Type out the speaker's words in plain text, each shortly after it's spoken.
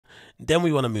Then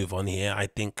we want to move on here. I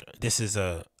think this is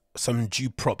some due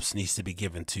props needs to be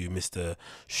given to Mr.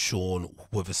 Sean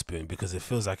Witherspoon, because it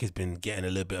feels like he's been getting a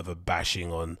little bit of a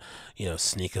bashing on,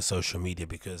 sneaker social media,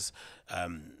 because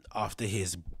after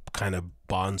his kind of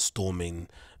barnstorming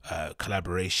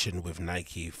collaboration with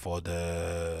Nike for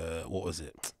the, what was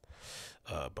it?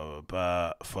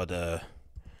 For the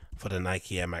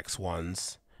Nike Air Max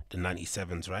ones, the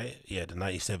 97s, right? Yeah, the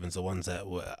 97s, the ones that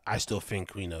were, I still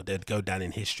think, they'd go down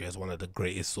in history as one of the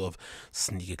greatest sort of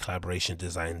sneaker collaboration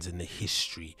designs in the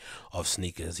history of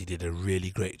sneakers. He did a really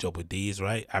great job with these,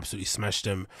 right? Absolutely smashed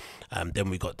them. Then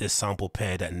we got this sample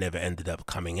pair that never ended up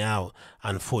coming out,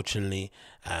 unfortunately.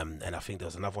 And I think there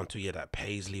was another one too, yeah, that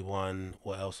Paisley one.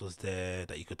 What else was there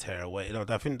that you could tear away?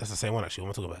 I think that's the same one, actually.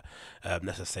 What am I talking about?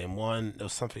 That's the same one. There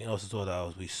was something else as well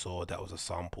that we saw that was a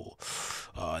sample.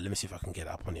 Let me see if I can get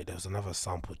up on it. There was another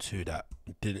sample too that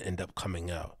didn't end up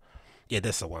coming out. Yeah,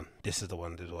 that's the one. This is the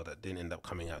one as well that didn't end up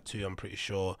coming out too, I'm pretty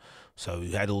sure. So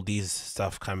we had all these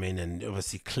stuff coming, and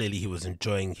obviously clearly he was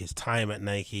enjoying his time at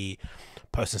Nike,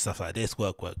 posting stuff like this,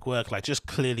 work, like just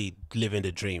clearly living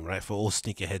the dream, right? For all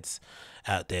sneakerheads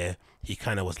out there, he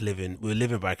kind of was we were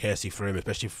living vicariously for him,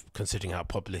 especially considering how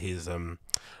popular his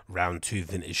round 2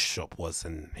 vintage shop was,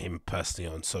 and him personally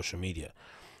on social media.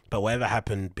 But whatever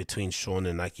happened between Sean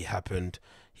and Nike happened.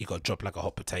 He got dropped like a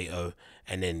hot potato,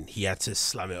 and then he had to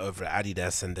slam it over at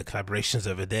Adidas, and the collaborations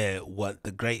over there weren't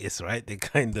the greatest, right? They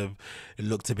kind of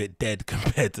looked a bit dead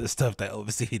compared to the stuff that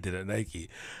obviously he did at Nike.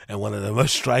 And one of the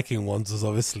most striking ones was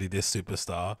obviously this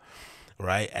superstar,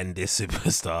 right? And this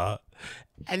superstar,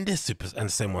 and this and the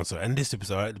same one, sorry, and this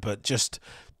superstar, right? But just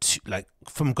like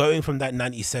from going from that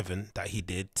 97 that he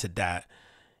did to that,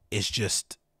 it's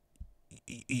just,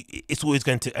 it's always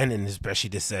going to end, and especially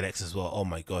this ZX as well. Oh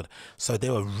my god. So they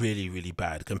were really, really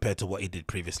bad compared to what he did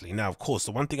previously. Now, of course,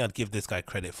 the one thing I'd give this guy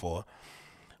credit for,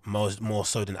 more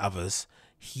so than others,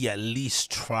 he at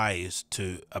least tries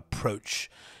to approach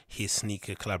his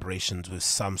sneaker collaborations with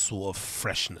some sort of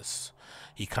freshness.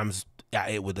 He comes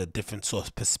at it with a different sort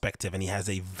of perspective, and he has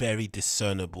a very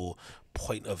discernible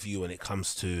point of view when it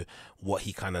comes to what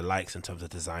he kind of likes in terms of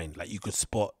design. Like, you could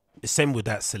spot, same with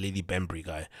that Salili Bembry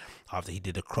guy. After he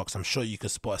did the Crocs, I'm sure you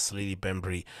could spot a Salili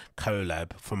Bembry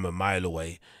collab from a mile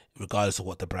away, regardless of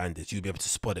what the brand is. You'll be able to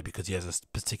spot it because he has a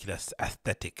particular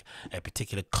aesthetic, a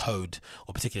particular code,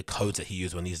 or particular codes that he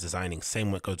uses when he's designing.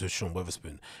 Same what goes with Sean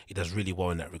Witherspoon. He does really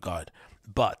well in that regard.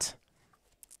 But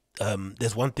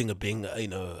there's one thing of being,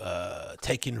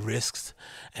 taking risks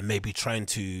and maybe trying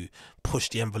to push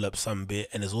the envelope some bit,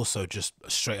 and there's also just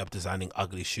straight up designing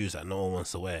ugly shoes that no one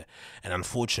wants to wear. And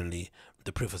unfortunately,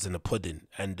 the proof was in the pudding,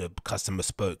 and the customer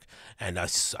spoke, and I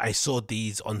saw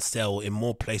these on sale in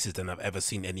more places than I've ever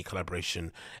seen any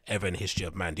collaboration ever in the history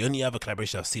of man. The only other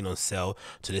collaboration I've seen on sale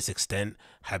to this extent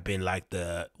have been like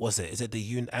is it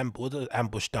the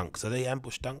ambush dunks? Are they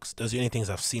ambush dunks? Those are the only things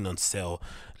I've seen on sale,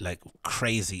 like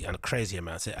crazy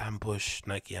amounts. Is it ambush,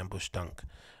 Nike ambush dunk?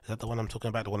 Is that the one I'm talking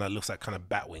about? The one that looks like kind of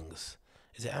bat wings?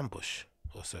 Is it ambush?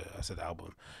 Also, I said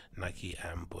album, Nike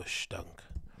ambush dunk.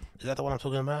 Is that the one I'm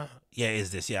talking about? Yeah, it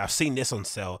is this. Yeah, I've seen this on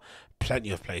sale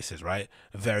plenty of places, right?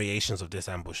 Variations of this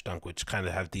ambush dunk, which kind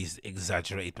of have these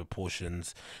exaggerated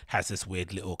proportions, has this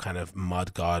weird little kind of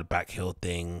mud guard back heel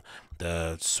thing.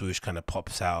 The swoosh kind of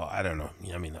pops out. I don't know.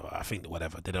 I think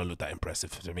whatever. They don't look that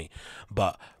impressive to me.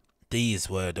 But these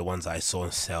were the ones I saw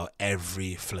on sale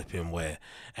every flipping where.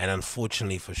 And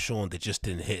unfortunately for Sean, they just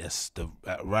didn't hit us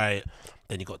right.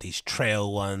 Then you got these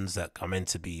trail ones that are meant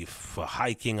to be for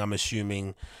hiking, I'm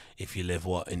assuming. If you live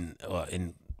in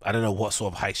I don't know what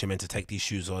sort of hikes you're meant to take these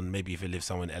shoes on. Maybe if you live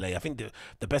somewhere in LA. I think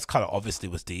the best color obviously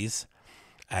was these.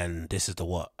 And this is the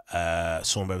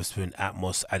Sean Witherspoon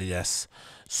Atmos Adidas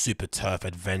Super Turf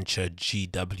Adventure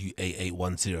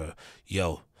GW8810.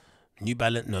 Yo, New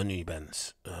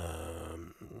Balance.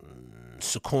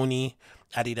 Saucony,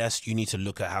 Adidas, you need to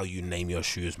look at how you name your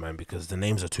shoes, man, because the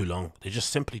names are too long. They're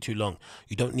just simply too long.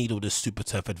 You don't need all this Super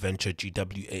Turf Adventure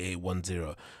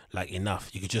GW8810. Like, enough.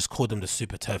 You could just call them the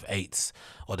Super Turf 8s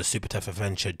or the Super Turf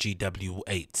Adventure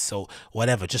GW8. So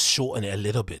whatever, just shorten it a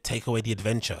little bit. Take away the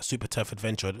adventure, Super Turf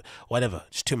Adventure, whatever.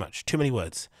 Just too much. Too many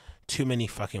words. Too many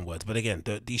fucking words. But again,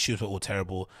 these shoes were all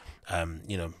terrible.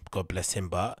 God bless him,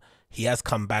 but he has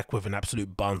come back with an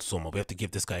absolute barnstormer. We have to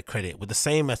give this guy credit. With the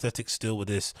same aesthetic still, with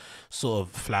this sort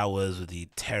of flowers, with the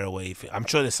tearaway thing. I'm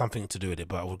sure there's something to do with it,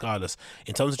 but regardless,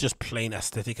 in terms of just plain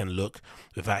aesthetic and look,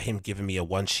 without him giving me a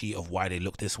one sheet of why they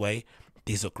look this way,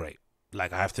 these look great.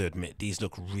 Like, I have to admit, these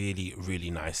look really, really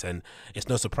nice. And it's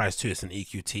no surprise too, it's an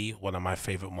EQT, one of my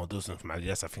favorite models, and from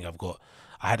Adidas, I think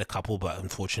I had a couple, but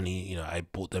unfortunately, I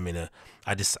bought them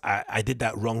I did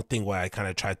that wrong thing where I kind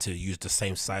of tried to use the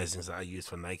same sizings that I used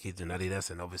for Nike and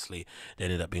Adidas, and obviously they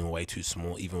ended up being way too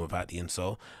small even without the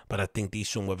insole. But I think these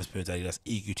Sean Weatherspoons Adidas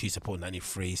EQT Support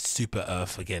 93 Super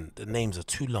Earth, again the names are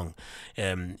too long,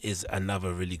 is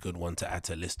another really good one to add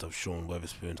to a list of Sean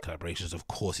Weatherspoon collaborations. Of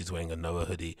course he's wearing a Noah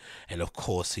hoodie, and of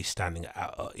course he's standing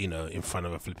out, in front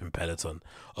of a flipping peloton,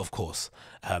 of course.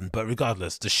 But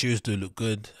regardless, the shoes do look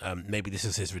good. Maybe this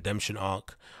is his redemption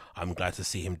arc. I'm glad to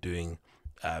see him doing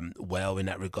well in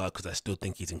that regard, because I still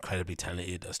think he's incredibly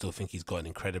talented. I still think he's got an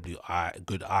incredibly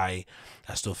good eye.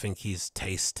 I still think his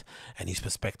taste and his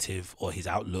perspective, or his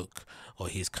outlook, or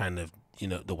his kind of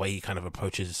the way he kind of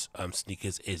approaches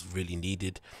sneakers is really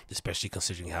needed, especially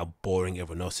considering how boring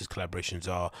everyone else's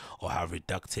collaborations are, or how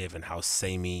reductive and how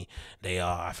samey they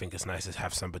are. I think it's nice to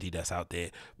have somebody that's out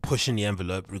there pushing the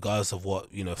envelope, regardless of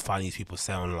what funnies people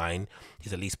say online.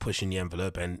 He's at least pushing the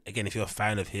envelope, and again, if you're a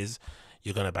fan of his,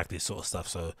 you're gonna back this sort of stuff.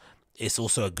 So it's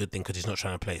also a good thing, because he's not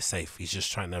trying to play it safe. He's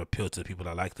just trying to appeal to the people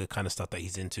that like the kind of stuff that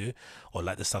he's into, or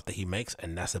like the stuff that he makes,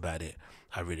 and that's about it.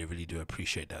 I really, really do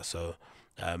appreciate that. So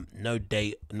no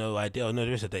date, no idea. Oh no,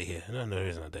 there is a date here. No, there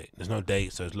isn't a date. There's no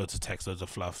date, so there's loads of text, loads of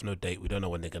fluff, no date. We don't know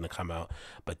when they're gonna come out.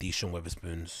 But these Sean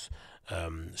Weatherspoons,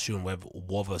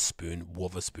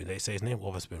 Wotherspoon, they say his name,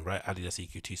 Wotherspoon, right? Adidas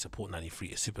EQT Support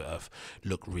 93 Super Earth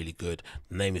look really good.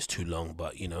 The name is too long,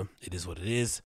 but it is what it is.